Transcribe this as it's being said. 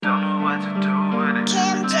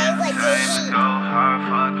Kim J like this. Go hard,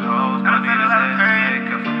 fuck hoes, money is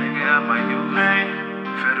everything. If a nigga I might use it.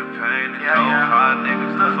 Feel the pain, and go hard,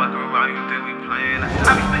 niggas don't fuck around, you think we playing. I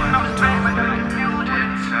be spitting on the train, like I can fuse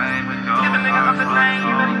it. Give a nigga up the thing,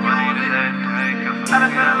 you better use it. I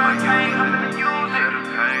done feel like pain, I'm finna use it.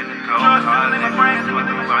 Trust me, my brain's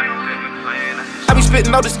fuck around, you think we playing. I be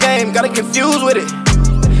spitting all this game, got it confused with it.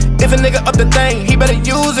 If a nigga up the thing, he better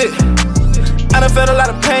use it. I done felt a lot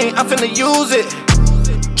of pain, I'm finna use it.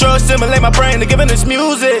 Drugs stimulate my brain to giving this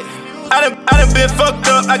music. I done been fucked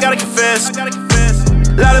up, I gotta confess.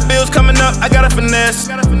 Lot of bills coming up, I gotta finesse.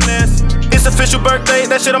 It's official birthday,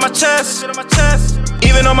 that shit on my chest.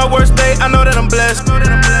 Even on my worst day, I know that I'm blessed.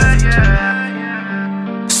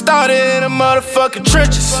 Started in the motherfucking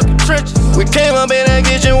trenches. We came up in that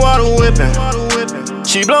kitchen, water whipping.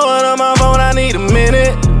 She blowing up my phone, I need a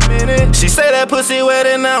minute. She say that pussy wet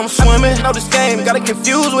and now I'm swimming. Know this game, got it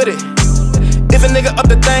confused with it. If a nigga up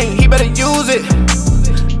the thing, he better use it.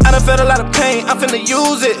 I done felt a lot of pain, I'm finna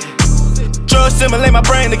use it. Drugs stimulate my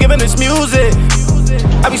brain to giving this music.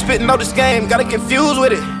 I be spitting all this game, got it confused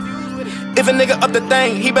with it. If a nigga up the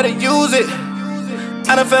thing, he better use it.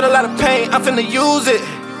 I done felt a lot of pain, I'm finna use it.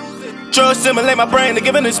 Drugs stimulate my brain to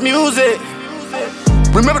giving this music.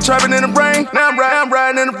 Remember trapping in the brain, now I'm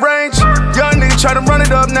riding in the range. Young nigga tryna run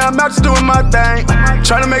it up, now I'm out just doing my thing.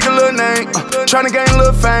 Tryna make a little name, tryna gain a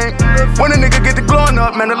little fame. When a nigga get to glowing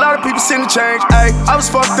up, man, a lot of people seem to change. Ayy, I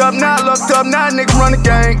was fucked up, now I looked up, now a nigga run the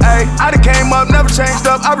gang. Ayy, I done came up, never changed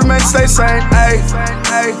up, I remain to stay same. Ayy,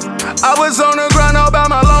 I was on the grind all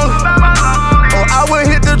by my lonely. Or I would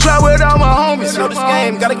hit the trap with all my homies. Know this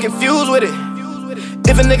game, got it confused with it.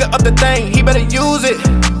 If a nigga up the thing, he better use it.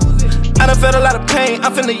 I done felt a lot of pain,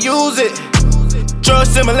 I'm finna use it. Drugs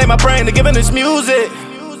stimulate my brain to giving this music.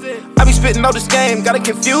 I be spitting all this game, got it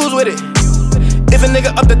confused with it. If a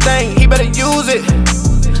nigga up the thing, he better use it.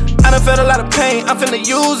 I done felt a lot of pain, I'm finna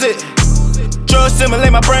use it. Drugs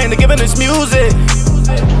stimulate my brain to giving this music.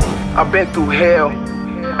 I've been through hell,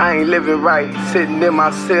 I ain't living right. Sitting in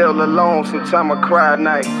my cell alone, sometimes I cry at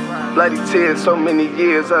night. Bloody tears, so many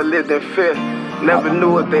years I lived in fear. Never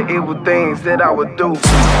knew of the evil things that I would do.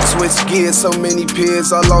 Switch gears, so many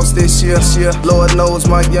peers I lost this year. Lord knows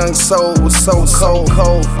my young soul was so cold.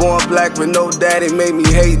 Born black with no daddy made me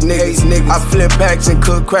hate niggas. I flip packs and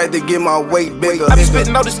cook crack to get my weight bigger. I be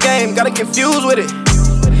spitting all this game, got it confused with it.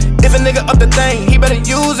 If a nigga up the thing, he better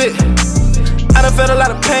use it. I done felt a lot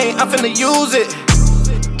of pain, I'm finna use it.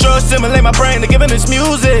 Drugs stimulate my brain to giving this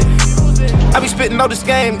music. I be spitting all this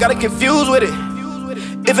game, got it confused with it.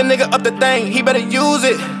 If a nigga up the thing, he better use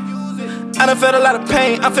it. I done felt a lot of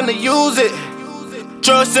pain, I'm finna use it.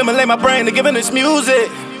 Drugs stimulate my brain to giving this music.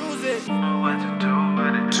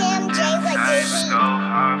 Kim J like this. Go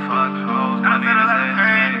hard, fuck hoes, money is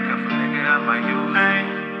everything. If a nigga I might use it.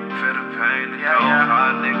 Feel the pain, and go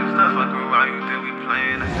hard, niggas don't fuck around, you think we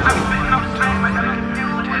playing. I be spitting all this game, like I can